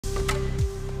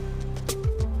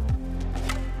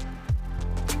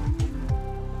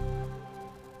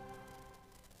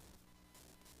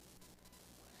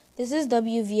This is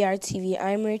WVR TV.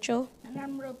 I'm Rachel. And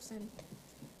I'm Robeson.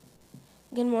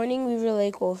 Good morning, Weaver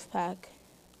Lake Wolfpack.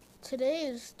 Today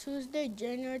is Tuesday,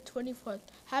 January 24th.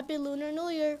 Happy Lunar New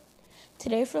Year.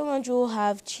 Today for lunch we'll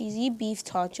have cheesy beef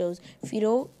tacos,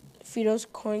 Fritos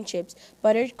corn chips,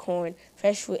 buttered corn,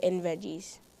 fresh fruit, and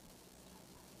veggies.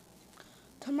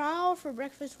 Tomorrow for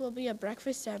breakfast will be a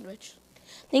breakfast sandwich.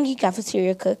 Thank you,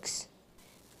 cafeteria cooks.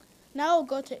 Now we'll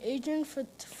go to Adrian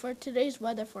for today's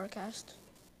weather forecast.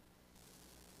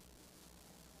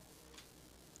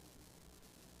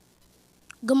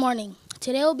 Good morning.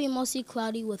 Today will be mostly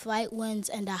cloudy with light winds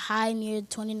and a high near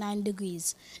 29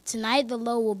 degrees. Tonight the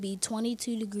low will be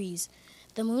 22 degrees.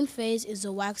 The moon phase is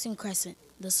a waxing crescent.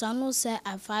 The sun will set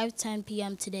at 5:10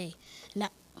 p.m. today.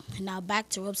 Now back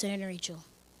to Robeson and Rachel.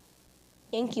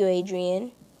 Thank you,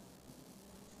 Adrian.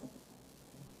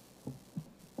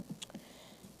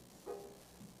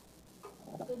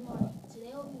 Good morning.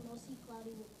 Today will be mostly cloudy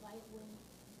with light winds.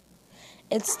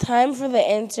 It's time for the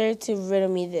answer to Riddle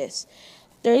Me This.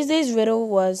 Thursday's riddle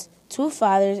was 2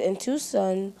 fathers and 2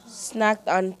 sons snacked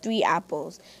on 3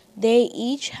 apples. They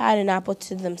each had an apple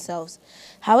to themselves.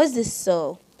 How is this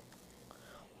so?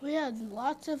 We had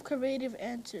lots of creative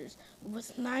answers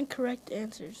with 9 correct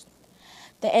answers.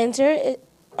 The answer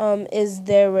is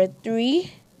there were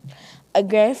 3, a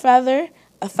grandfather,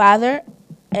 a father,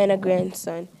 and a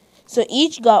grandson. So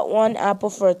each got 1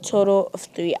 apple for a total of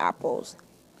 3 apples.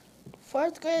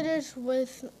 4th graders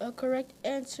with a correct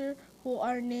answer who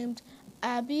are named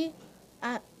Abby,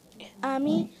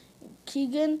 Ami,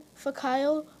 Keegan,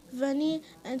 Fakayo, Venny,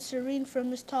 and Serene from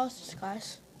Miss Toss's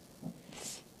class.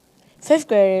 5th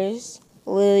graders,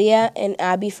 Lilia and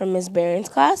Abby from Miss Barron's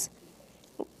class,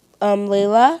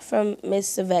 Layla from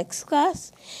Miss Savek's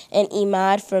class, and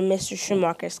Imad from Mr.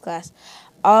 Schumacher's class.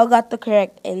 All got the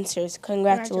correct answers.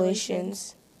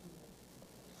 Congratulations.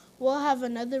 We'll have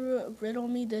another Riddle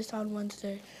Me This on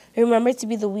Wednesday. Remember to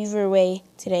be the Weaver way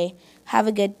today. Have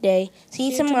a good day. See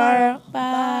you tomorrow.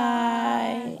 Bye.